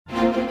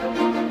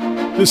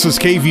This is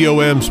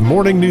KVOM's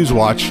Morning News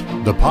Watch,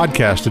 the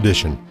podcast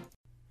edition.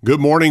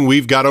 Good morning.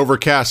 We've got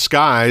overcast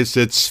skies.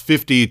 It's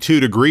 52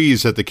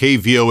 degrees at the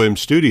KVOM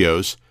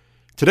studios.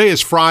 Today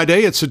is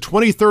Friday. It's the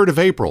 23rd of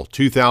April,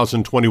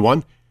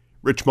 2021.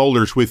 Rich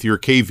Mollers with your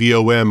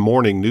KVOM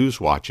Morning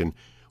News Watch. And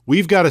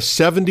we've got a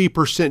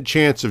 70%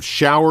 chance of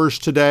showers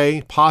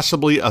today,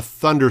 possibly a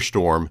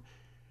thunderstorm.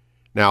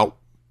 Now,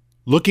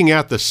 looking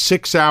at the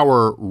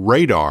 6-hour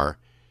radar,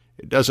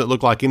 it doesn't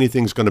look like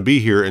anything's going to be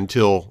here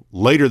until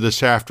later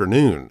this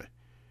afternoon.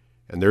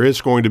 And there is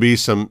going to be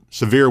some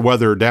severe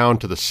weather down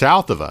to the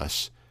south of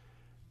us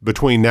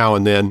between now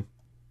and then.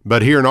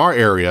 But here in our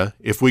area,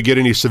 if we get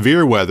any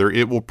severe weather,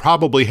 it will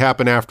probably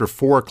happen after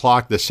 4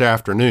 o'clock this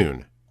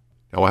afternoon.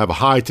 Now, we'll have a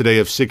high today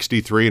of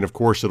 63, and of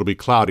course, it'll be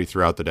cloudy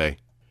throughout the day.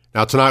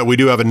 Now, tonight, we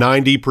do have a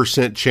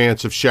 90%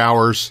 chance of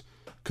showers.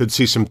 Could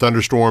see some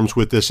thunderstorms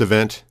with this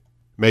event.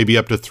 Maybe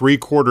up to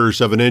 3/4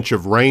 of an inch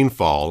of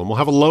rainfall, and we'll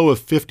have a low of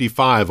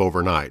 55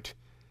 overnight.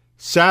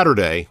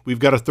 Saturday, we've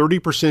got a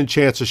 30%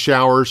 chance of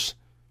showers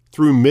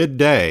through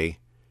midday.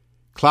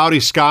 Cloudy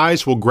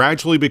skies will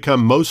gradually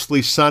become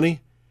mostly sunny,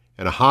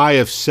 and a high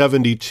of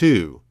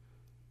 72.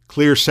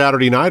 Clear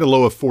Saturday night, a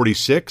low of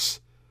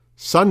 46.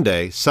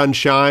 Sunday,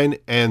 sunshine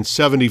and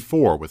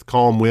 74 with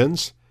calm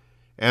winds.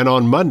 And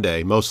on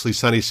Monday, mostly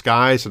sunny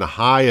skies and a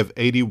high of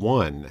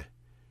 81.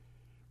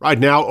 Right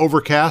now,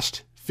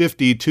 overcast,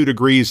 52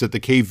 degrees at the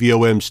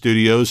KVOM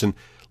studios, and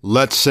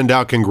let's send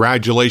out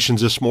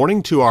congratulations this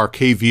morning to our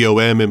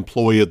KVOM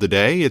Employee of the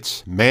Day.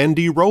 It's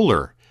Mandy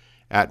Roller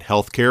at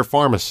Healthcare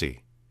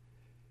Pharmacy.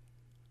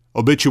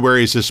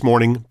 Obituaries this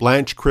morning: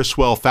 Blanche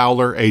Criswell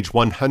Fowler, age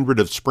 100,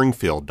 of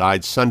Springfield,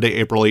 died Sunday,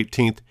 April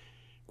 18th.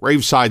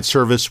 Graveside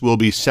service will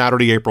be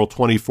Saturday, April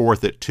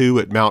 24th at 2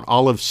 at Mount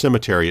Olive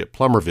Cemetery at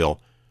Plumerville.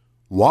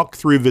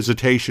 Walk-through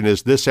visitation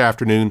is this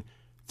afternoon,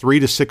 3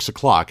 to 6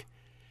 o'clock,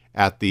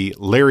 at the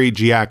Larry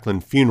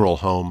Giaclin Funeral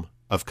Home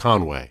of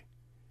Conway.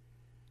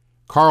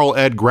 Carl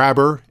Ed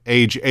Grabber,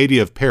 age 80,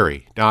 of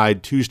Perry,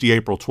 died Tuesday,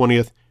 April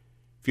 20th.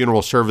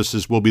 Funeral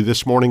services will be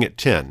this morning at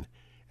 10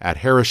 at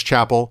Harris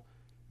Chapel,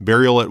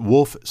 burial at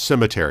Wolf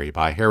Cemetery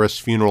by Harris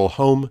Funeral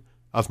Home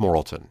of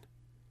Morrilton.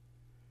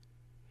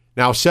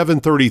 Now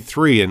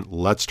 7:33, and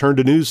let's turn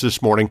to news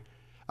this morning.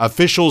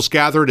 Officials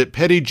gathered at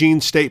Petit Jean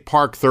State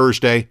Park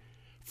Thursday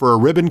for a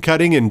ribbon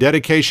cutting and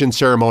dedication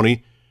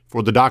ceremony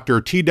for the Dr.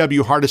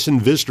 T.W.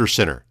 Hardison Visitor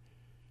Center.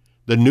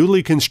 The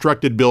newly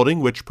constructed building,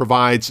 which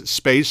provides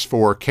space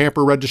for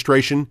camper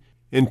registration,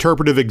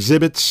 interpretive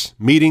exhibits,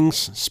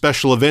 meetings,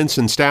 special events,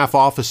 and staff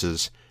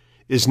offices,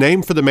 is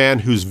named for the man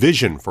whose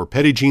vision for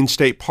Petit Jean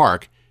State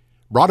Park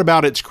brought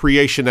about its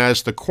creation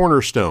as the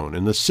cornerstone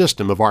in the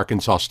system of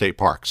Arkansas state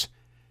parks.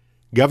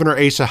 Governor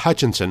Asa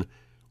Hutchinson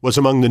was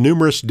among the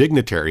numerous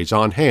dignitaries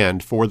on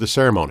hand for the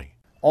ceremony.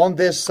 On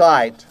this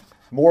site,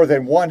 more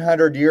than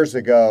 100 years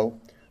ago,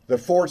 the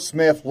Fort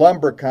Smith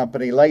Lumber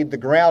Company laid the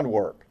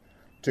groundwork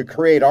to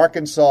create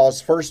Arkansas's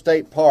first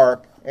state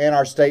park and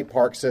our state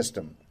park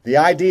system. The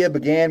idea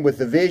began with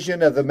the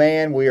vision of the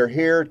man we are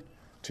here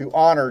to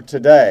honor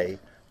today,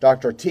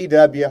 Dr.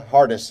 T.W.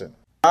 Hardison.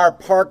 Our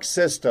park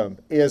system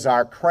is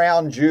our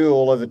crown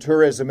jewel of the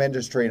tourism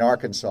industry in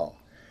Arkansas.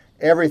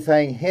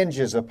 Everything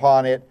hinges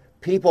upon it.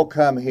 People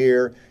come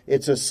here.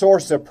 It's a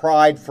source of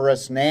pride for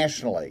us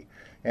nationally.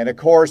 And of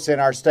course, in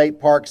our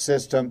state park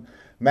system,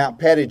 Mount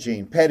Petit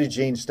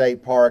Jean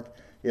State Park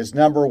is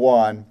number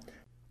one.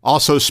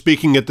 Also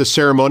speaking at the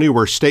ceremony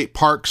were State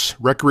Parks,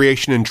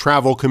 Recreation and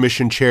Travel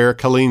Commission Chair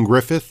Colleen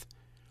Griffith,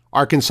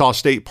 Arkansas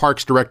State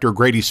Parks Director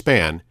Grady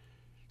Spann,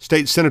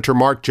 State Senator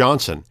Mark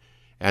Johnson,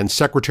 and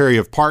Secretary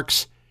of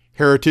Parks,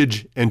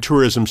 Heritage, and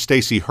Tourism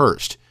Stacey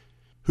Hurst,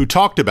 who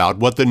talked about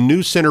what the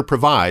new center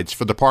provides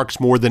for the park's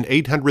more than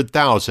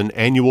 800,000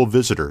 annual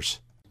visitors.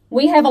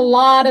 We have a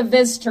lot of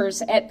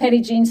visitors at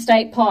Petit Jean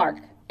State Park,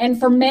 and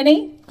for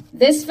many,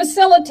 this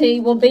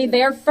facility will be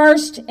their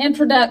first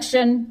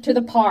introduction to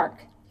the park.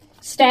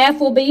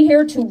 Staff will be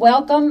here to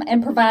welcome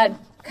and provide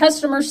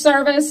customer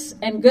service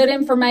and good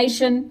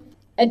information.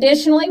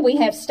 Additionally, we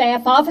have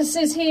staff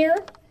offices here,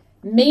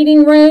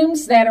 meeting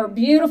rooms that are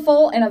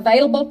beautiful and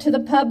available to the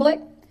public.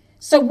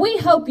 So we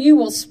hope you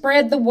will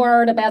spread the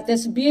word about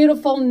this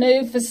beautiful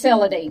new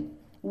facility.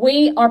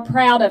 We are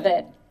proud of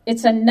it.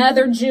 It's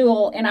another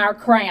jewel in our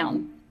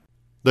crown.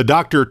 The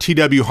Dr.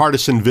 T.W.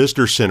 Hardison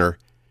Visitor Center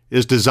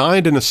is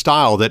designed in a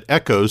style that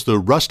echoes the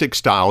rustic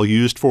style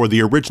used for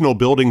the original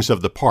buildings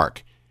of the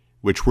park,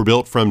 which were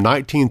built from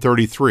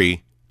 1933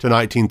 to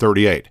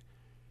 1938.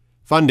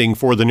 Funding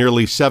for the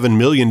nearly $7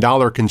 million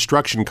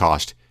construction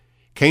cost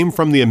came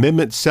from the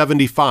Amendment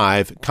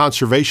 75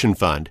 Conservation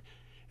Fund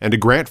and a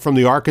grant from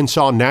the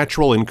Arkansas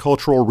Natural and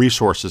Cultural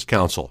Resources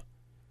Council.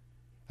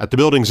 At the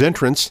building's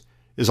entrance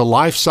is a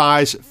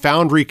life-size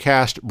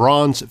foundry-cast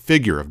bronze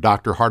figure of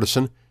Dr.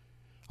 Hardison,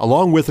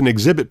 along with an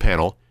exhibit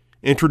panel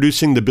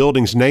introducing the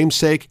building's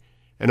namesake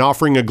and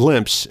offering a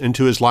glimpse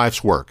into his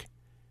life's work.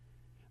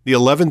 The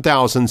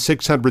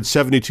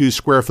 11,672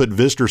 square foot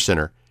visitor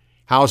center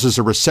houses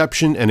a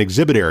reception and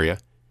exhibit area,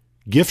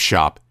 gift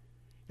shop,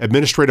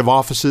 administrative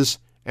offices,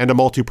 and a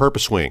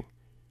multi-purpose wing.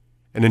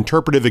 An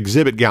interpretive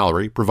exhibit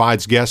gallery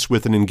provides guests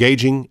with an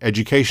engaging,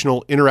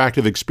 educational,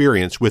 interactive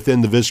experience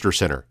within the visitor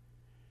center.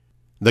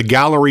 The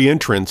gallery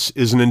entrance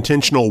is an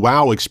intentional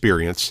wow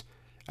experience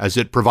as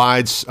it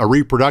provides a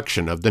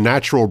reproduction of the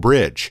Natural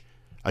Bridge,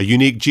 a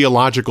unique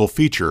geological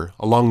feature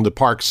along the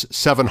park's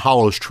Seven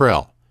Hollows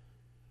Trail.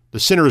 The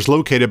center is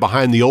located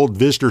behind the old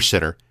visitor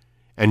center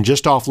and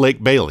just off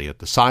Lake Bailey at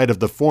the site of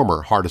the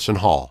former Hardison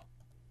Hall.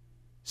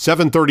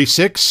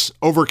 7:36,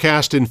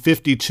 overcast and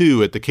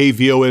 52 at the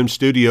KVOM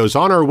studios.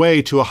 On our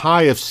way to a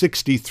high of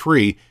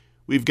 63,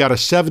 we've got a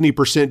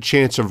 70%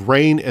 chance of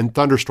rain and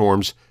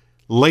thunderstorms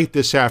late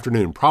this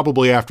afternoon,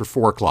 probably after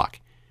 4 o'clock.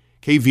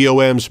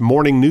 KVOM's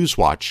Morning News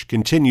Watch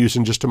continues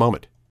in just a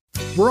moment.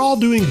 We're all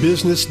doing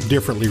business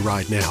differently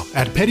right now.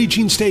 At Petit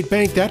Jean State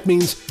Bank, that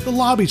means the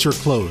lobbies are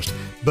closed.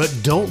 But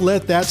don't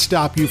let that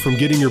stop you from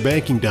getting your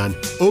banking done.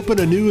 Open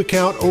a new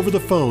account over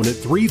the phone at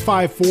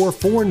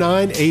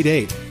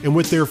 354-4988. And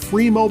with their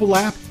free mobile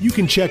app, you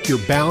can check your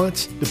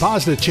balance,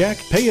 deposit a check,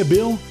 pay a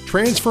bill,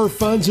 transfer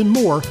funds, and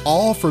more,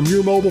 all from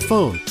your mobile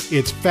phone.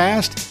 It's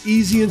fast,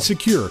 easy, and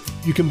secure.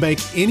 You can bank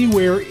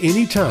anywhere,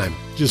 anytime.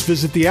 Just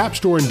visit the App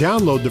Store and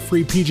download the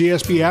free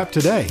PJSB app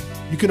today.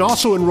 You can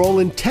also enroll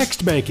in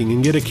text banking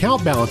and get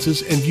account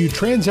balances and view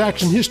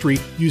transaction history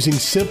using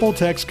simple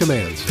text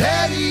commands.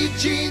 Petit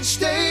Jean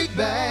State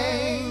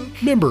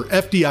Bank. Member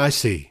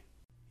FDIC.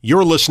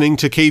 You're listening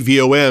to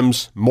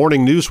KVOM's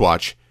Morning News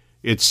Watch.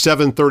 It's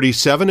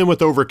 7:37, and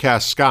with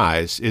overcast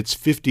skies, it's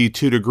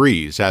 52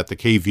 degrees at the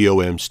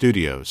KVOM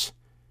studios.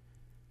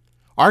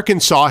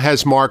 Arkansas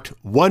has marked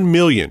 1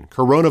 million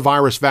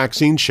coronavirus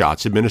vaccine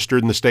shots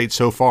administered in the state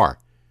so far.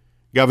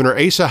 Governor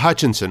Asa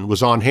Hutchinson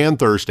was on hand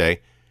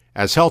Thursday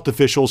as health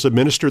officials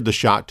administered the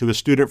shot to a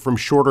student from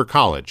Shorter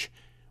College,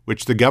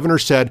 which the governor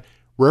said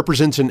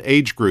represents an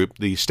age group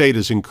the state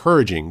is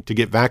encouraging to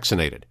get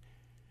vaccinated.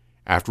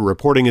 After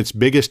reporting its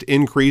biggest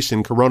increase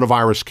in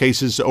coronavirus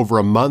cases over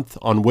a month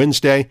on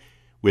Wednesday,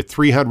 with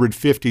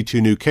 352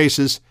 new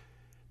cases,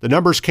 the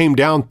numbers came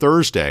down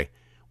Thursday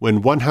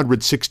when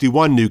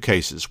 161 new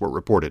cases were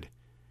reported.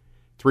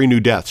 3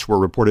 new deaths were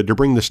reported to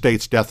bring the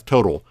state's death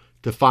total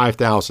to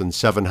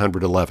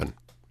 5,711.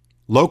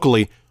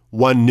 Locally,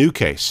 1 new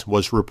case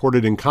was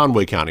reported in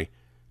Conway County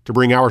to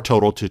bring our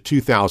total to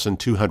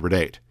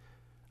 2,208.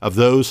 Of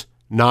those,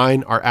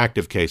 9 are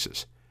active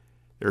cases.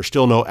 There are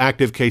still no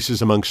active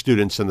cases among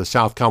students in the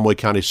South Conway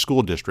County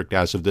School District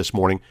as of this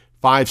morning.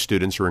 5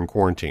 students are in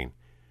quarantine.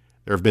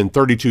 There have been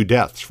 32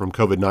 deaths from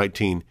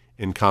COVID-19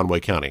 in Conway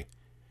County.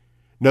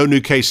 No new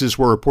cases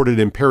were reported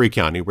in Perry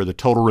County, where the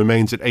total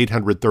remains at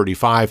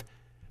 835.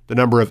 The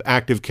number of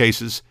active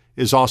cases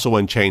is also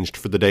unchanged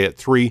for the day at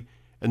 3,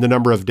 and the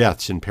number of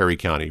deaths in Perry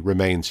County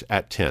remains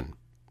at 10.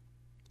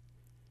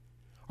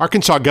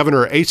 Arkansas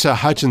Governor Asa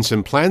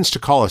Hutchinson plans to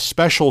call a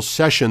special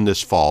session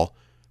this fall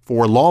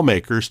for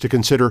lawmakers to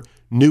consider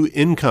new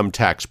income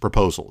tax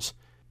proposals.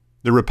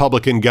 The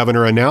Republican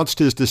governor announced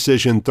his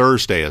decision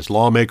Thursday as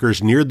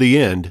lawmakers neared the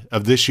end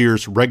of this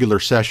year's regular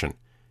session.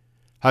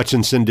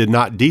 Hutchinson did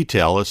not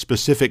detail a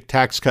specific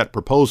tax cut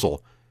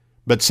proposal,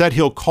 but said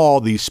he'll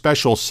call the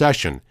special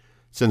session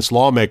since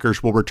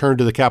lawmakers will return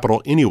to the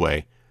Capitol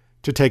anyway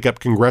to take up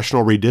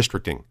congressional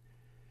redistricting.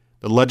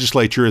 The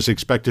legislature is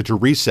expected to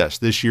recess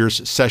this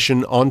year's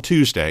session on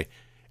Tuesday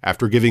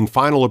after giving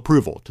final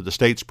approval to the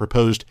state's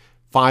proposed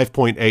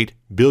 $5.8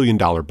 billion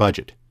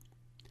budget.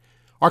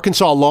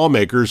 Arkansas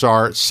lawmakers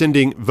are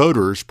sending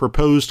voters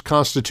proposed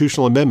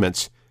constitutional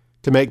amendments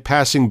to make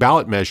passing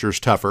ballot measures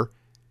tougher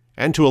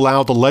and to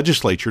allow the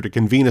legislature to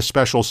convene a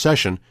special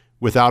session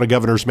without a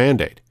governor's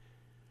mandate.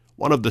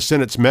 One of the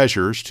Senate's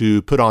measures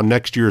to put on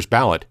next year's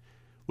ballot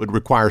would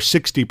require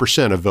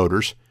 60% of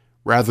voters,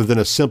 rather than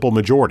a simple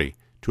majority,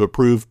 to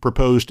approve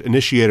proposed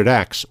initiated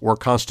acts or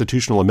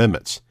constitutional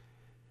amendments.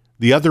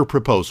 The other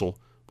proposal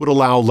would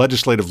allow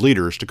legislative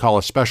leaders to call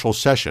a special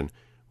session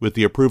with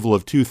the approval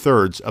of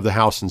 2/3 of the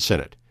House and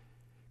Senate.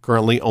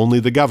 Currently,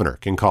 only the governor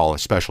can call a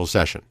special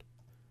session.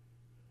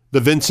 The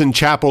Vinson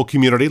Chapel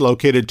community,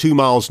 located 2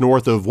 miles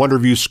north of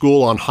Wonderview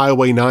School on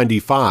Highway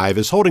 95,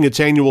 is holding its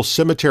annual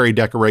cemetery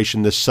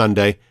decoration this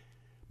Sunday,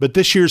 but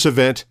this year's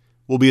event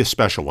will be a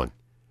special one.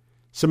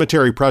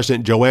 Cemetery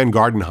President Joanne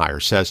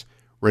Gardenhire says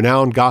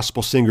renowned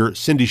gospel singer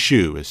Cindy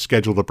Shue is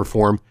scheduled to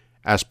perform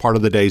as part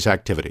of the day's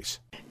activities.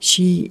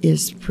 She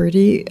is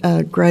pretty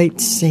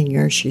great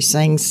singer. She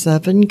sang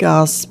Southern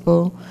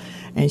gospel,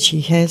 and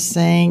she has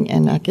sang,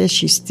 and I guess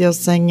she's still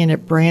singing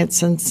at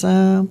Branson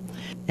some.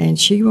 And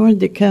she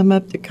wanted to come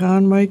up to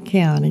Conway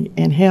County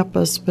and help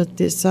us put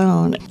this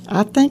on.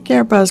 I think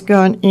everybody's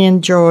going to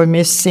enjoy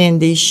Miss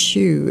Cindy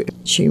Shue.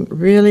 She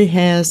really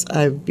has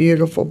a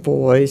beautiful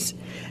voice,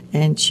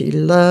 and she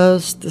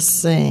loves to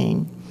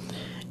sing.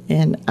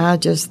 And I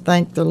just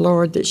thank the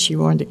Lord that she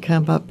wanted to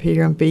come up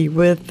here and be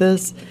with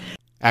us.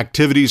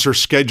 Activities are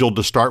scheduled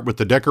to start with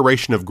the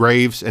decoration of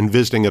graves and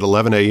visiting at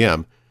 11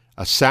 a.m.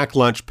 A sack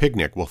lunch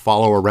picnic will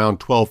follow around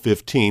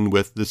 12:15,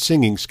 with the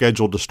singing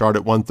scheduled to start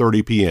at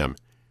 1:30 p.m.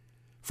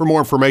 For more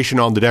information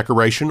on the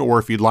decoration, or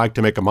if you'd like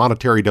to make a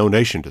monetary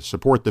donation to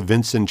support the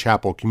Vinson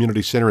Chapel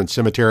Community Center and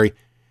Cemetery,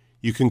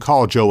 you can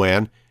call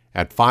Joanne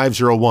at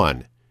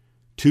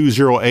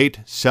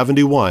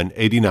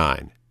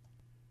 501-208-7189.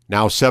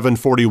 Now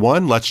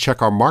 7:41, let's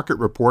check our market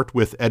report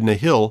with Edna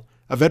Hill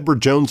of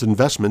Edward Jones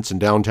Investments in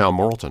downtown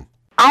Morrilton.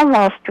 On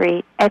Wall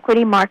Street,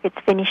 equity markets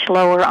finished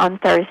lower on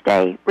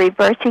Thursday,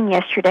 reversing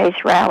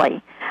yesterday's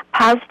rally.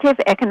 Positive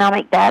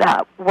economic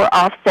data were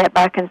offset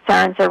by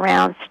concerns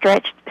around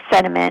stretched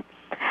sentiment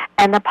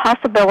and the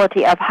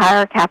possibility of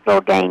higher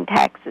capital gain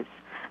taxes.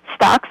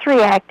 Stocks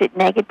reacted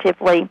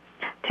negatively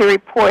to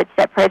reports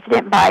that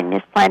President Biden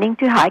is planning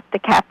to hike the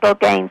capital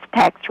gains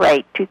tax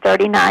rate to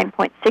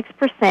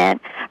 39.6%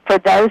 for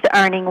those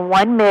earning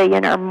 $1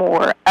 million or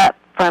more, up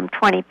from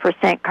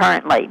 20%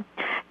 currently.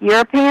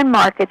 European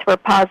markets were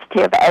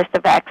positive as the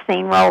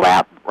vaccine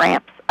rollout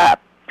ramps up,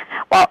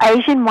 while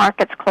Asian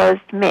markets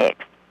closed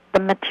mixed. The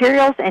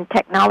materials and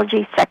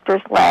technology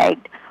sectors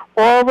lagged.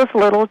 Oil was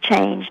little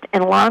changed,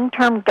 and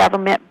long-term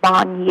government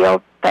bond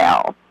yield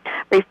fell,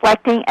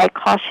 reflecting a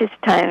cautious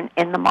tone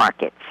in the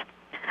markets.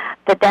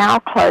 The Dow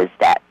closed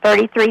at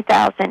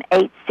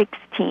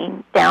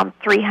 33,816, down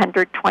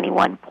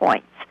 321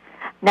 points.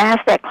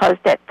 NASDAQ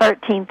closed at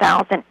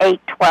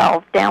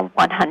 13,812, down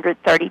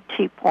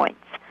 132 points.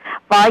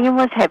 Volume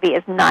was heavy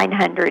as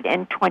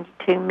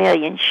 922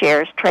 million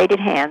shares traded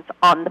hands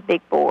on the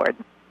big board.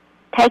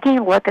 Taking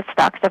a look at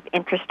stocks of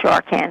interest to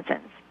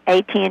Arkansans.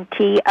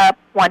 AT&T up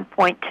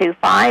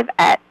 1.25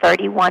 at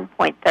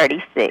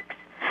 31.36.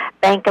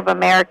 Bank of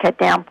America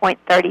down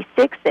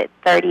 0.36 at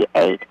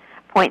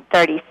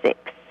 38.36.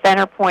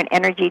 CenterPoint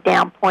Energy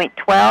down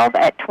 0.12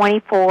 at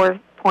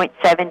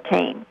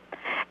 24.17.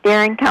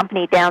 Deere &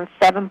 Company down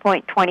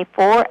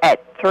 7.24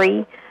 at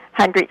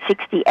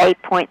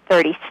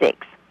 368.36.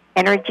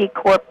 Energy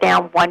Corp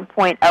down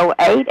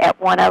 1.08 at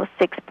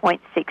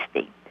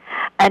 106.60.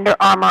 Under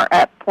Armour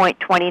up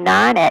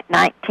 0.29 at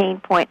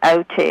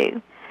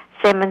 19.02.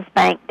 Simmons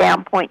Bank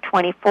down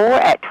 0.24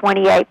 at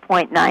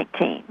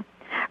 28.19.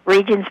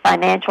 Regions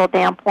Financial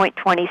down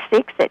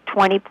 0.26 at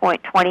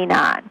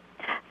 20.29.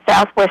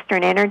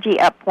 Southwestern Energy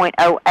up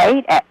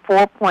 0.08 at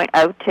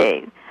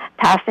 4.02.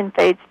 Tyson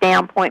Foods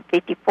down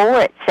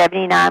 0.54 at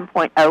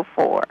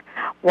 79.04.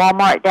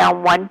 Walmart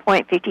down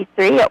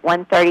 1.53 at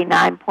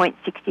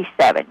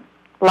 139.67.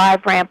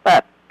 Live Ramp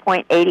up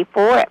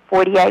 0.84 at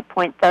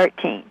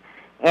 48.13.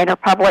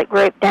 Interpublic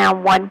Group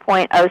down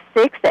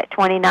 1.06 at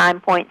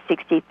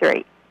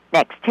 29.63.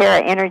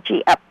 NextEra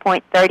Energy up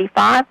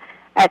 0.35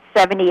 at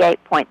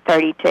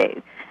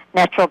 78.32.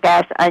 Natural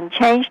gas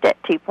unchanged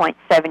at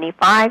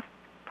 2.75.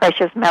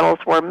 Precious metals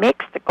were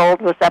mixed. The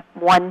gold was up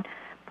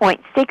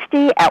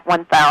 1.60 at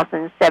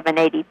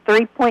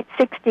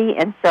 1,783.60,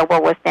 and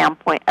silver was down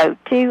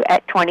 0.02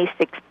 at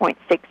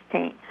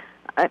 26.16.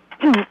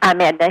 I'm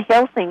Edna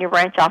Hill, Senior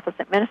Branch Office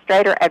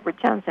Administrator, Edward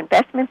Jones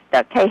Investments,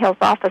 Doug Cahill's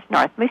office,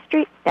 North Moose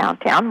Street,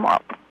 downtown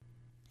Morrilton.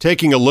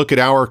 Taking a look at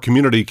our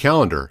community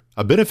calendar,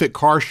 a benefit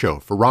car show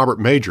for Robert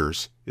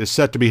Majors is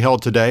set to be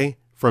held today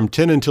from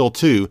 10 until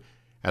 2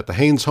 at the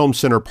Haynes Home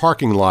Center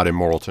parking lot in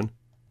Morrilton.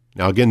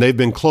 Now again, they've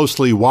been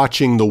closely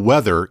watching the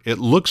weather. It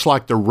looks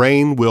like the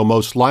rain will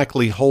most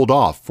likely hold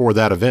off for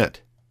that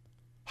event.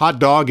 Hot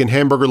dog and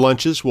hamburger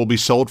lunches will be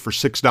sold for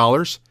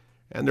 $6,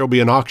 and there will be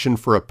an auction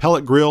for a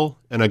pellet grill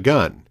and a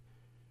gun.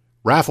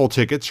 Raffle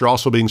tickets are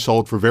also being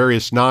sold for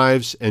various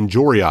knives and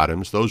jewelry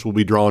items. Those will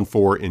be drawn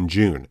for in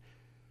June.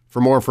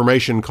 For more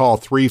information, call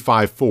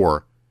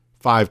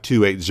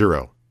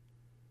 354-5280.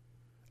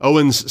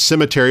 Owens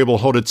Cemetery will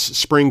hold its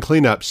spring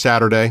cleanup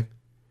Saturday.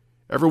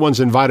 Everyone's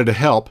invited to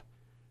help.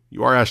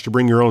 You are asked to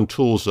bring your own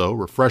tools, though.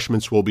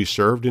 Refreshments will be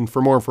served, and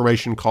for more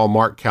information, call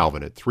Mark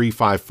Calvin at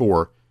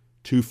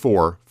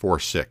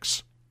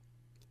 354-2446.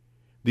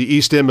 The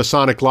East End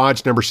Masonic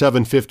Lodge number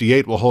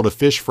 758 will hold a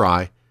fish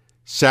fry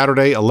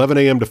Saturday, 11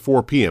 a.m. to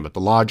 4 p.m. at the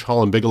Lodge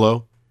Hall in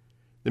Bigelow.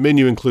 The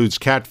menu includes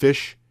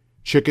catfish,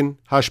 chicken,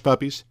 hush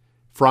puppies,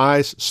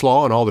 fries,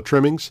 slaw, and all the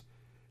trimmings.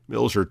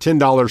 Meals are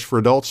 $10 for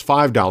adults,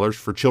 $5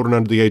 for children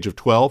under the age of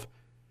 12.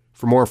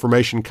 For more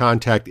information,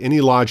 contact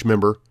any lodge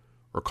member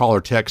or call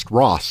or text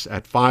Ross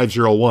at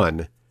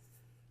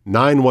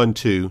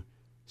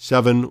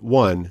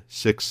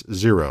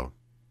 501-912-7160.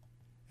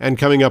 And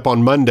coming up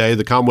on Monday,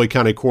 the Conway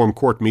County Quorum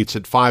Court meets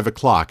at 5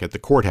 o'clock at the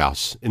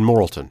courthouse in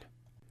Morrilton.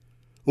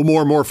 Well,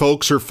 more and more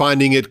folks are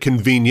finding it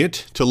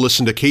convenient to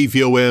listen to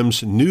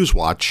KVOM's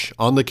Newswatch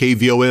on the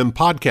KVOM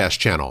podcast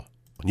channel.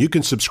 You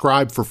can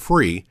subscribe for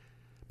free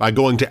by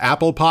going to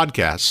Apple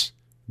Podcasts,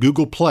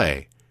 Google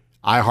Play,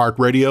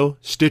 iHeartRadio,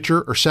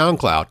 Stitcher, or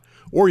SoundCloud,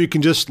 or you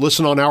can just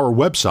listen on our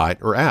website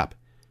or app.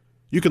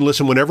 You can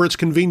listen whenever it's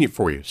convenient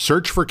for you.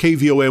 Search for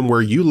KVOM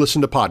where you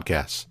listen to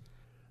podcasts.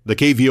 The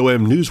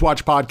KVOM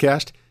Newswatch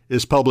podcast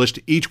is published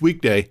each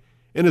weekday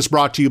and is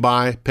brought to you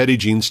by Petit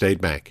Jean State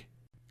Bank.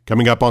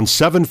 Coming up on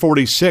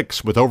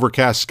 7:46 with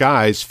overcast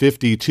skies,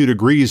 52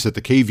 degrees at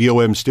the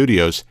KVOM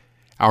studios,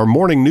 our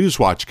morning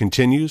Newswatch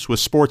continues with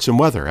sports and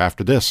weather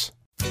after this.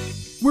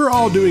 We're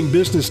all doing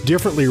business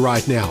differently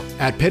right now.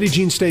 At Petit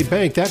Jean State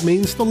Bank, that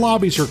means the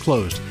lobbies are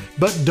closed.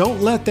 But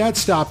don't let that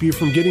stop you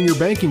from getting your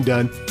banking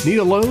done. Need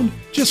a loan?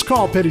 Just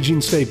call Petit Jean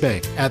State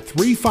Bank at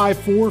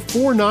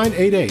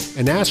 354-4988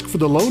 and ask for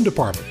the loan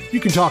department.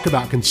 You can talk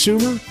about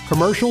consumer,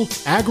 commercial,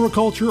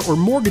 agriculture, or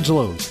mortgage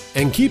loans.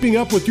 And keeping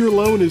up with your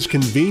loan is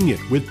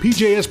convenient with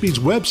PJSB's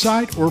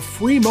website or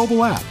free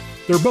mobile app.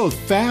 They're both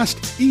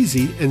fast,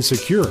 easy, and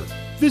secure.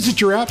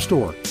 Visit your app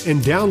store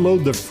and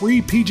download the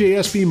free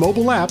PJSB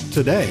mobile app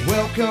today.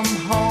 Welcome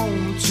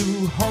home to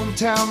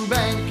hometown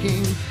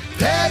banking.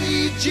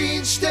 Petit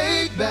Jean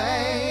State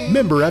Bank.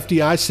 Member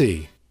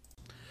FDIC.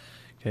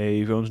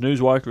 KVOM's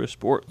Newswatch with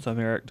Sports. I'm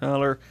Eric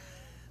Tyler.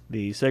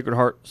 The Sacred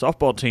Heart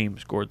softball team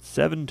scored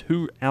 7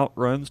 two-out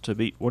runs to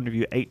beat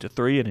Wonderview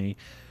 8-3 in a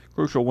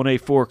crucial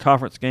 1A4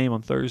 conference game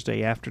on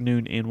Thursday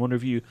afternoon in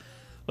Wonderview.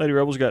 Lady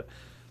Rebels got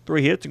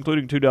 3 hits,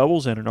 including 2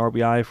 doubles and an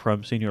RBI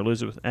from senior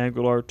Elizabeth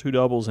Aguilar, 2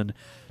 doubles and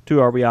 2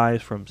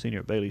 RBIs from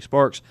senior Bailey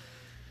Sparks,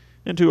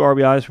 and 2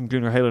 RBIs from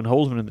junior Halen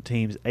Holzman in the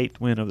team's 8th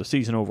win of the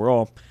season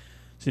overall.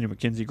 Senior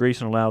Mackenzie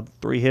Greason allowed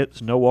 3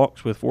 hits, no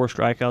walks, with 4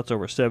 strikeouts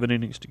over 7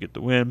 innings to get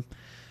the win.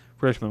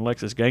 Freshman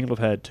Alexis Gangloff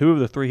had 2 of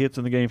the 3 hits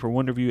in the game for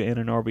Wonderview and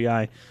an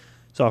RBI.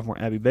 Sophomore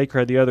Abby Baker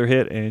had the other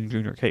hit, and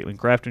junior Caitlin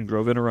Crafton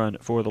drove in a run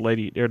for the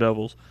Lady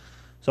Daredevils.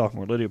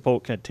 Sophomore Lydia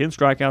Polk had 10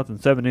 strikeouts in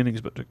 7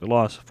 innings but took the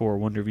loss for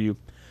Wonderview,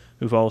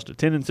 who falls to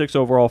 10-6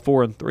 overall,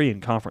 4-3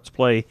 in conference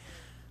play.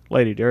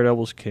 Lady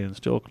Daredevils can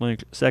still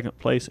clinch second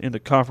place in the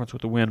conference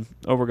with a win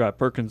over Guy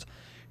Perkins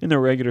in their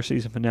regular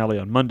season finale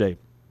on Monday.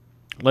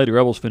 Lady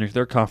Rebels finished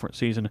their conference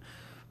season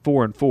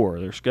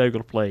 4-4. They're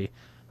scheduled to play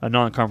a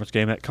non-conference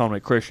game at Conway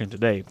Christian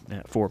today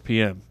at 4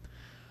 p.m.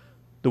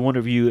 The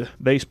Wonderview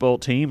baseball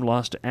team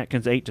lost to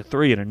Atkins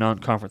 8-3 in a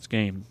non-conference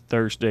game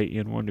Thursday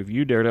in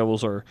Wonderview.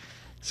 Daredevils are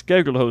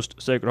scheduled to host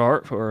Sacred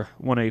Heart for a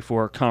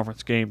 1A4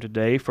 conference game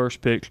today.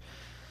 First pitch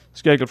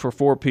scheduled for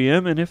 4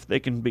 p.m., and if they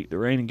can beat the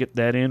rain and get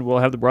that in, we'll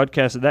have the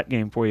broadcast of that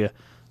game for you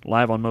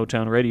live on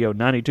Motown Radio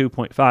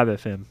 92.5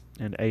 FM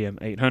and AM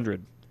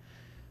 800.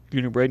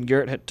 Junior Braden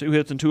Garrett had 2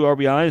 hits and 2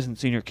 RBIs, and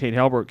senior Kate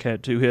Halbrook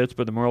had 2 hits,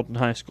 but the Morrilton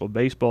High School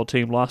baseball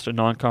team lost a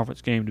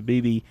non-conference game to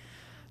BB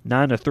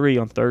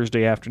 9-3 on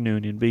Thursday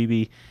afternoon in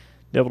BB.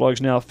 Devil Dogs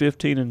now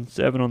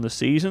 15-7 on the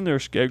season. They're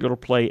scheduled to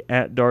play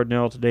at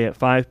Dardanelle today at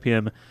 5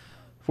 p.m.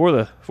 for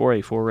the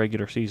 4A4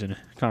 regular season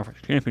conference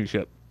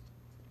championship.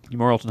 The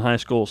Morrilton High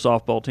School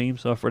softball team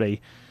suffered a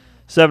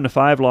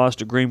 7-5 loss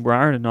to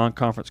Greenbrier in a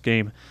non-conference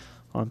game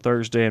on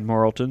Thursday in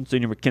Morrilton.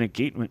 Senior McKenna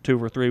Keaton went 2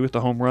 for 3 with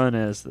the home run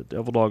as the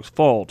Devil Dogs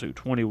fall to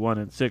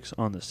 21-6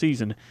 on the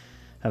season.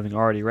 Having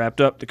already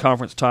wrapped up the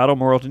conference title,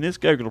 Morrilton is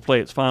scheduled to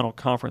play its final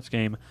conference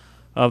game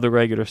of the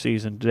regular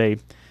season today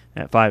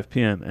at 5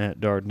 p.m. at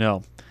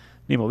Dardanelle.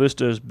 Nemo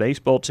Vista's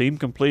baseball team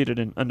completed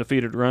an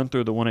undefeated run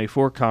through the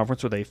 1A4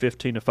 conference with a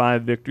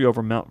 15-5 victory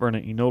over Mount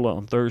Vernon Enola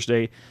on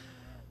Thursday.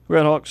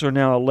 Redhawks are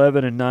now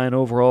 11-9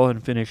 overall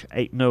and finish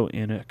 8-0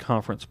 in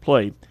conference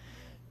play.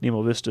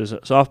 Nemo Vista's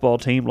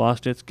softball team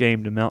lost its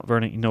game to Mount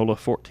Vernon Enola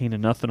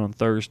 14-0 on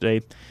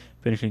Thursday,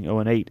 finishing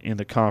 0-8 in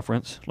the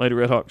conference. Lady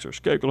Redhawks are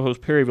scheduled to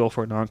host Perryville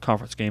for a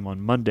non-conference game on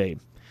Monday.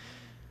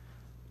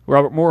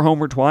 Robert Moore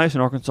homered twice,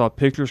 and Arkansas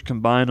pitchers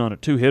combined on a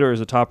 2-hitter as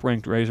the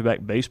top-ranked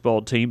Razorback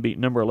baseball team beat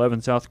number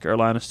 11 South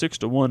Carolina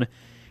 6-1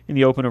 in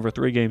the opener of a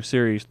 3-game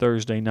series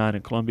Thursday night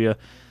in Columbia.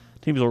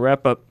 Teams will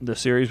wrap up the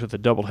series with a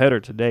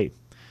doubleheader today.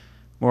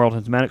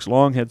 Morrilton's Maddox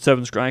Long had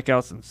 7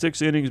 strikeouts in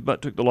 6 innings,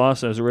 but took the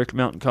loss as the Rick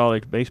Mountain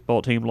College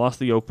baseball team lost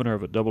the opener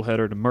of a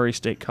doubleheader to Murray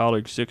State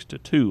College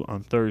 6-2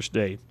 on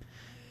Thursday.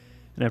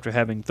 And after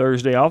having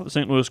Thursday off, the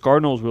St. Louis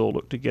Cardinals will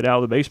look to get out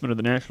of the basement of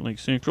the National League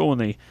Central when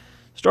they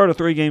start a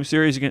 3-game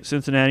series against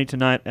Cincinnati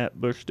tonight at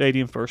Busch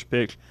Stadium. First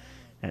pitch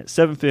at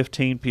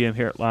 7:15 p.m.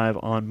 here at Live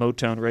on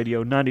Motown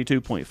Radio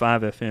 92.5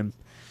 FM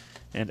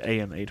and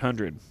AM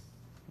 800.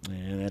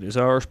 And that is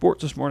our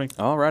sports this morning.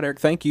 All right, Eric,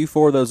 thank you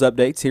for those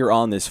updates here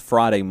on this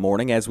Friday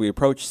morning. As we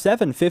approach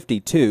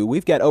 7:52,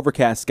 we've got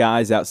overcast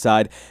skies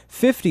outside,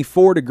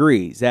 54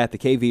 degrees at the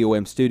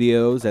KVOM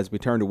studios. As we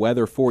turn to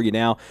weather for you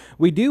now,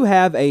 we do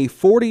have a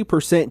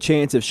 40%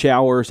 chance of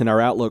showers in our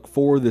outlook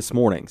for this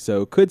morning.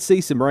 So could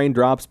see some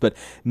raindrops, but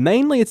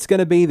mainly it's going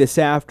to be this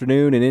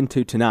afternoon and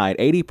into tonight.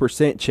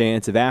 80%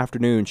 chance of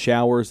afternoon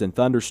showers and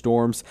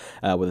thunderstorms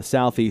with a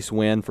southeast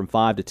wind from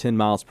 5 to 10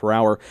 miles per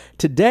hour.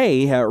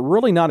 Today,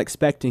 really not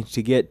expecting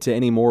to get to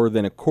any more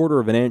than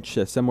 1/4 of an inch,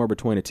 somewhere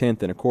between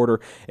 1/10 and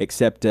 1/4,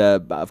 except,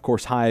 of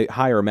course,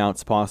 higher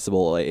amounts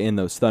possible in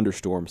those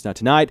thunderstorms. Now,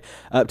 tonight,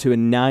 up to a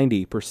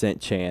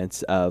 90%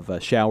 chance of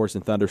showers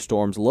and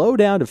thunderstorms, low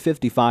down to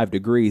 55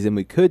 degrees, and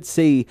we could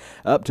see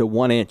up to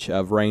 1 inch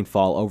of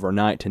rainfall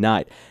overnight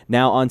tonight.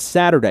 Now, on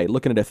Saturday,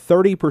 looking at a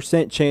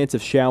 30% chance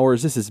of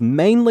showers. This is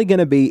mainly going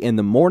to be in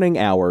the morning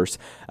hours.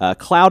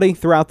 Cloudy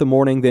throughout the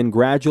morning, then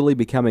gradually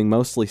becoming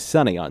mostly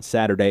sunny on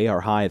Saturday,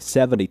 our high of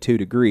 72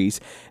 degrees. degrees.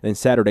 Then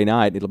Saturday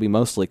night, it'll be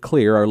mostly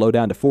clear. Our low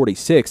down to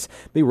 46.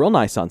 Be real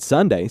nice on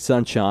Sunday.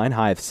 Sunshine,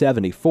 high of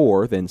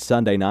 74. Then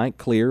Sunday night,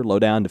 clear, low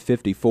down to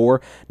 54.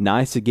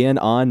 Nice again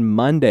on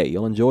Monday.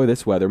 You'll enjoy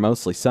this weather.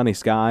 Mostly sunny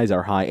skies,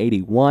 our high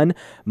 81.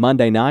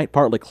 Monday night,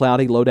 partly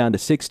cloudy, low down to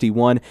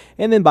 61.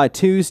 And then by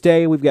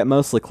Tuesday, we've got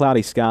mostly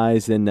cloudy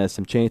skies and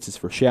some chances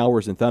for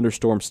showers and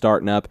thunderstorms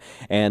starting up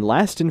and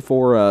lasting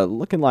for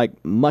looking like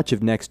much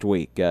of next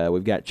week.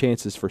 We've got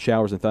chances for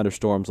showers and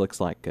thunderstorms, looks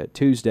like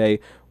Tuesday,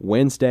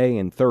 Wednesday,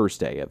 and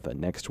Thursday of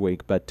next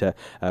week. But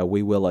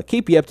we will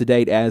keep you up to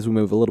date as we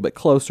move a little bit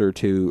closer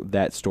to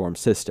that storm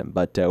system.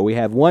 But we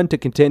have one to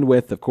contend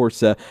with, of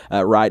course,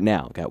 right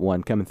now. Got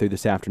one coming through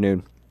this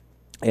afternoon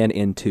and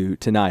into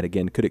tonight.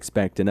 Again, could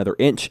expect another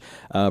inch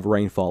of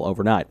rainfall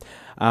overnight.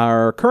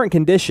 Our current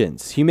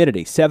conditions,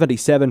 humidity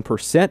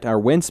 77%. Our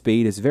wind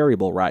speed is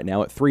variable right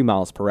now at 3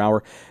 miles per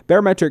hour.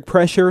 Barometric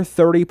pressure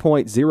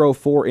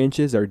 30.04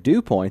 inches. Our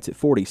dew points at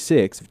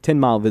 46,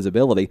 10-mile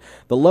visibility.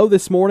 The low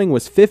this morning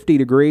was 50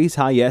 degrees.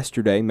 High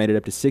yesterday made it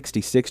up to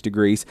 66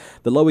 degrees.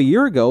 The low a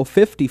year ago,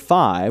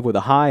 55, with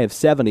a high of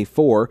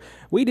 74.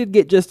 We did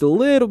get just a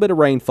little bit of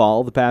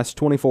rainfall the past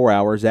 24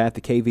 hours at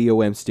the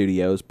KVOM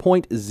studios,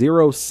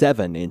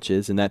 0.07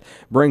 inches, and that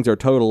brings our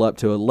total up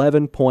to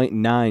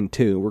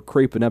 11.92. We're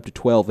creeping up to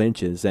 12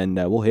 inches, and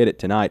we'll hit it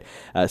tonight.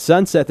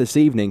 Sunset this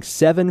evening,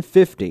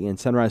 7:50, and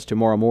sunrise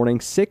tomorrow morning,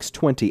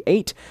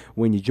 6:28,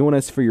 when you join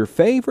us for your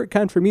favorite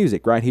country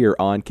music right here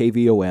on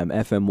KVOM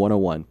FM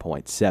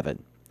 101.7.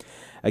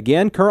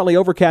 Again, currently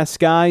overcast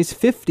skies,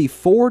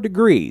 54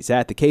 degrees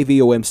at the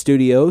KVOM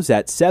studios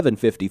at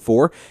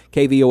 7:54.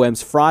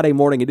 KVOM's Friday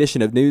morning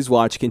edition of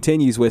Newswatch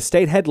continues with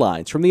state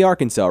headlines from the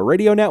Arkansas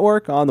Radio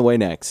Network on the way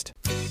next.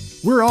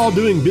 We're all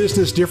doing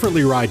business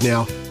differently right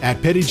now.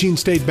 At Petit Jean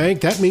State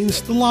Bank, that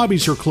means the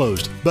lobbies are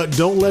closed. But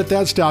don't let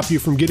that stop you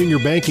from getting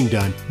your banking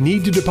done.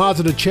 Need to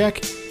deposit a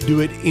check?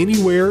 Do it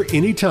anywhere,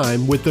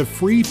 anytime with the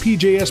free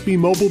PJSB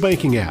mobile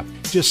banking app.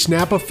 Just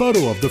snap a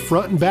photo of the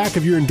front and back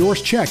of your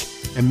endorsed check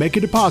and make a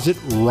deposit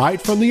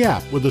right from the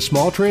app with a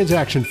small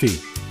transaction fee.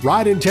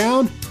 Right in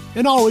town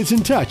and always in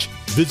touch.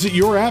 Visit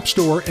your app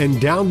store and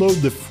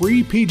download the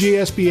free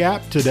PJSB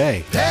app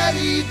today.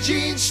 Petit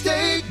Jean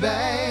State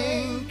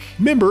Bank.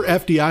 Member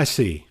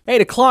FDIC.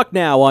 8 o'clock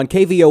now on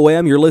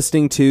KVOM. You're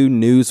listening to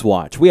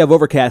Newswatch. We have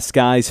overcast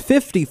skies,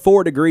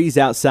 54 degrees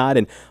outside,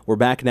 and we're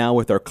back now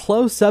with our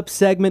close-up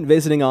segment,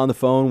 visiting on the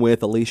phone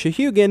with Alicia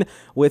Hugan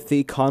with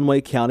the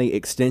Conway County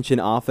Extension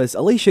Office.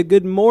 Alicia,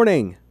 good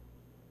morning.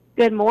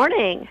 Good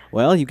morning.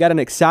 Well, you've got an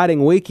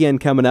exciting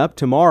weekend coming up.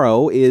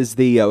 Tomorrow is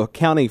the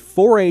County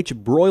 4-H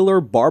Broiler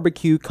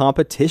Barbecue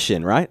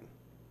Competition, right?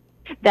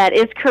 That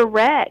is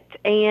correct.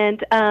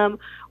 And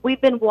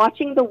we've been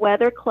watching the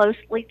weather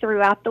closely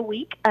throughout the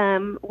week.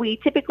 We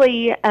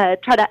typically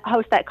try to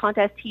host that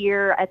contest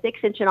here at the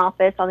Extension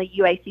Office on the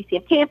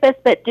UACCM campus,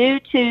 but due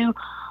to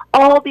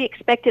all the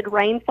expected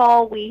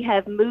rainfall, we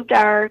have moved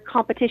our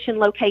competition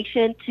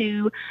location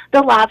to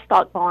the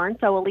livestock barn.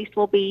 So at least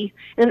we'll be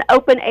in an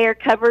open-air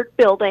covered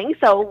building.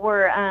 So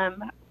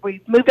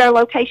we've moved our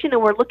location,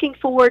 and we're looking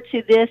forward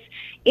to this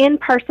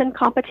in-person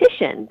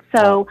competition.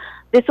 So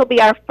this will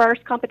be our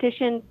first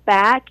competition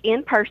back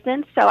in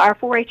person. So our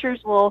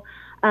 4-H'ers will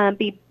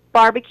be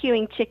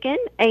barbecuing chicken,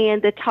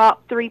 and the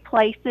top 3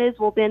 places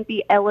will then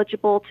be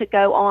eligible to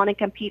go on and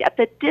compete at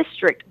the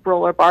district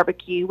broiler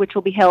barbecue, which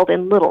will be held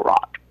in Little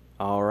Rock.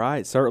 All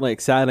right, certainly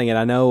exciting, and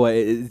I know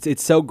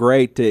it's so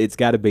great. It's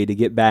got to be to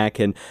get back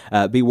and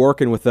be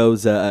working with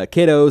those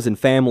kiddos and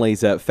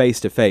families face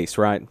to face,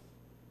 right?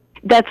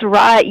 That's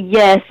right.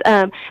 Yes,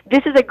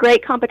 this is a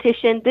great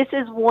competition. This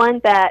is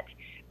one that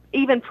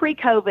even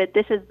pre-COVID,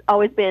 this has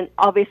always been,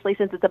 obviously,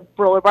 since it's a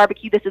broiler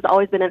barbecue, this has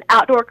always been an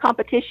outdoor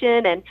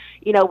competition, and,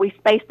 you know, we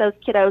space those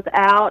kiddos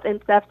out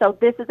and stuff. So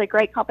this is a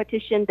great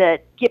competition to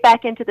get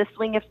back into the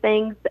swing of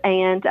things,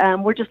 and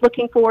we're just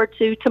looking forward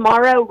to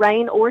tomorrow,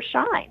 rain or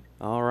shine.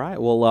 All right.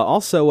 Well,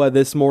 also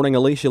this morning,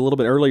 Alicia, a little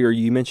bit earlier,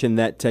 you mentioned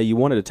that you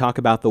wanted to talk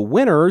about the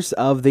winners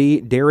of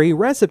the dairy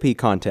recipe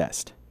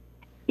contest.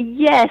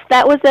 Yes,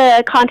 that was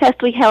a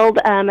contest we held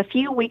a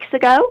few weeks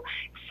ago.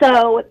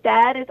 So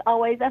that is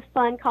always a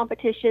fun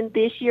competition.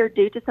 This year,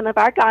 due to some of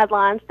our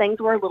guidelines, things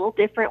were a little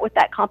different with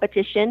that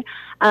competition.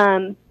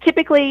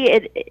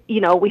 Typically,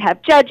 we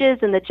have judges,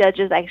 and the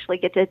judges actually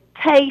get to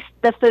taste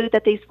the food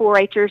that these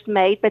 4-H'ers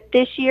made. But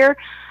this year,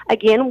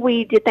 again,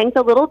 we did things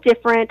a little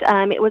different.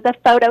 It was a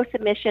photo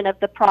submission of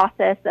the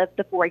process of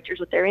the 4-H'ers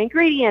with their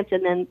ingredients,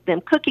 and then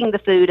them cooking the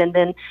food, and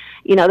then,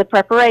 the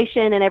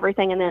preparation and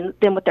everything, and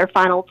then with their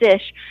final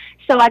dish.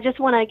 So I just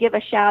want to give a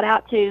shout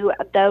out to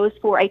those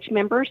 4-H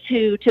members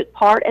who took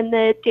part in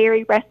the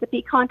dairy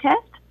recipe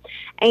contest.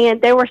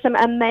 And there were some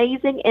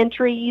amazing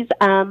entries.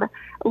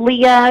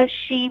 Leah,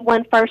 she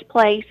won first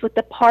place with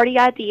the party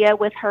idea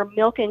with her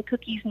milk and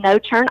cookies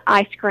no-churn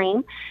ice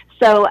cream.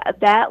 So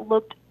that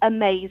looked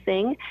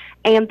amazing.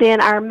 And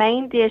then our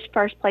main dish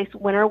first place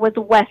winner was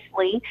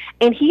Wesley.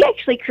 And he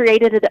actually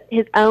created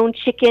his own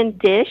chicken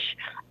dish.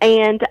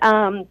 And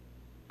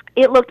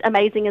it looked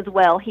amazing as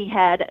well. He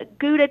had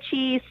Gouda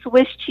cheese,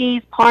 Swiss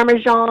cheese,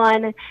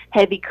 Parmesan,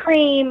 heavy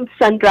cream,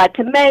 sun-dried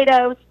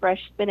tomatoes,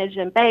 fresh spinach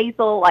and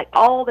basil, like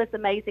all this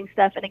amazing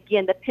stuff. And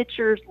again, the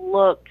pictures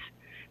looked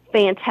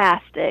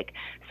fantastic.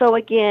 So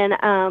again,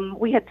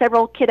 we had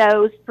several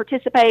kiddos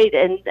participate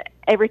in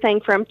everything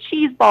from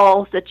cheese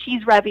balls to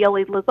cheese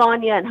ravioli,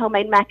 lasagna, and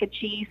homemade mac and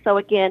cheese. So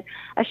again,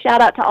 a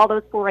shout out to all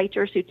those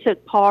 4-H'ers who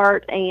took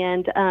part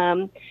and,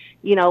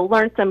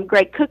 learned some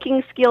great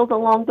cooking skills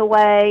along the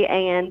way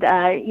and,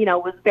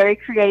 was very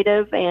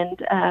creative and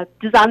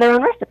designed their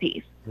own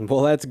recipes.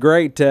 Well, that's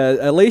great.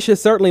 Alicia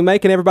certainly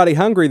making everybody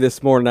hungry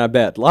this morning, I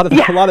bet. A lot of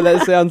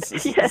that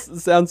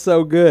sounds sounds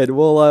so good.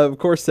 Well, of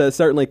course,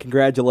 certainly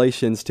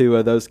congratulations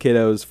to those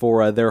kiddos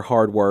for their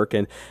hard work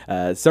and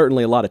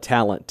certainly a lot of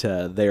talent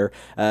there.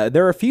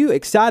 There are a few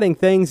exciting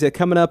things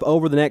coming up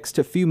over the next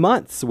few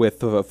months with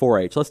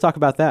 4-H. Let's talk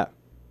about that.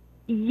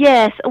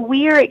 Yes,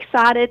 we are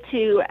excited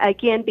to,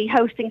 again, be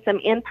hosting some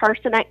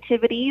in-person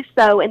activities.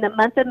 So in the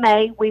month of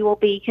May, we will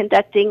be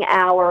conducting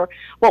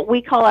what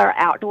we call our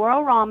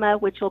Outdoor-O-Rama,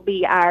 which will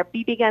be our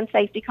BB gun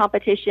safety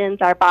competitions,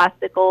 our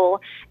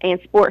bicycle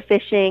and sport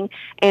fishing.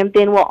 And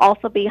then we'll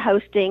also be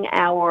hosting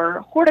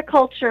our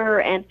horticulture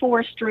and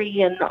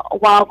forestry and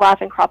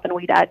wildlife and crop and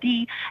weed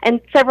ID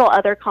and several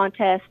other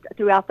contests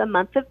throughout the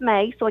month of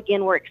May. So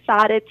again, we're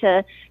excited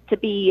to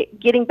be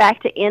getting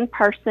back to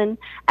in-person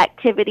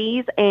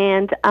activities,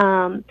 and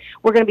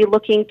we're going to be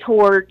looking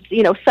towards,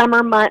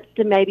 summer months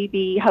to maybe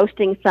be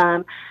hosting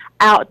some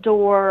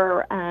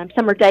outdoor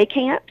summer day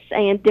camps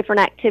and different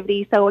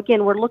activities. So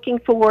again, we're looking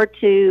forward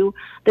to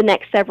the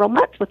next several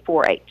months with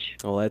 4-H.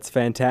 Well, that's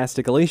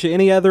fantastic. Alicia,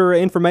 any other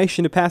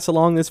information to pass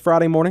along this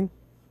Friday morning?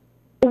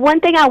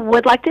 One thing I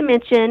would like to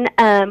mention,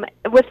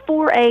 with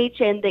 4-H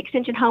and the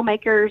Extension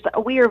Homemakers,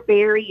 we are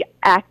very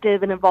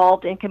active and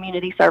involved in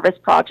community service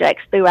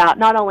projects throughout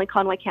not only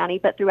Conway County,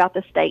 but throughout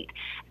the state.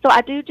 So I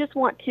do just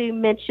want to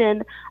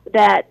mention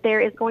that there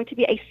is going to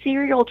be a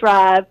cereal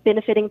drive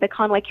benefiting the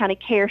Conway County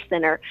Care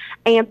Center.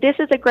 And this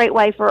is a great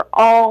way for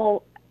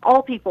all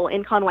people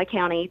in Conway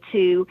County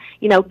to,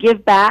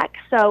 give back.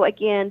 So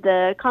again,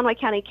 the Conway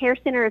County Care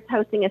Center is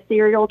hosting a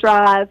cereal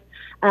drive,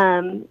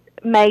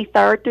 May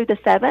 3rd through the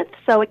 7th.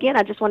 So again,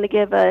 I just want to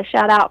give a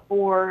shout out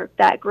for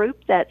that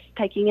group that's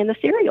taking in the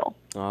cereal.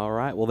 All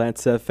right. Well,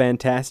 that's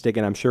fantastic,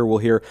 and I'm sure we'll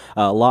hear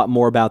a lot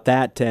more about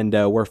that and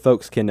where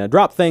folks can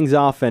drop things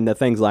off and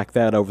things like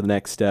that over the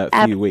next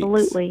few weeks.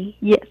 Absolutely.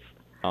 Yes.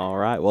 All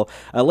right. Well,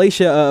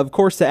 Alicia, of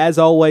course, as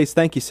always,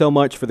 thank you so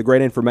much for the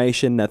great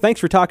information. Thanks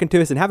for talking to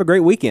us, and have a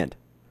great weekend.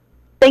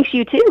 Thanks,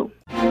 you too.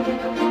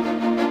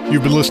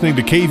 You've been listening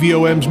to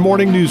KVOM's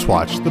Morning News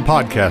Watch, the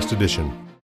podcast edition.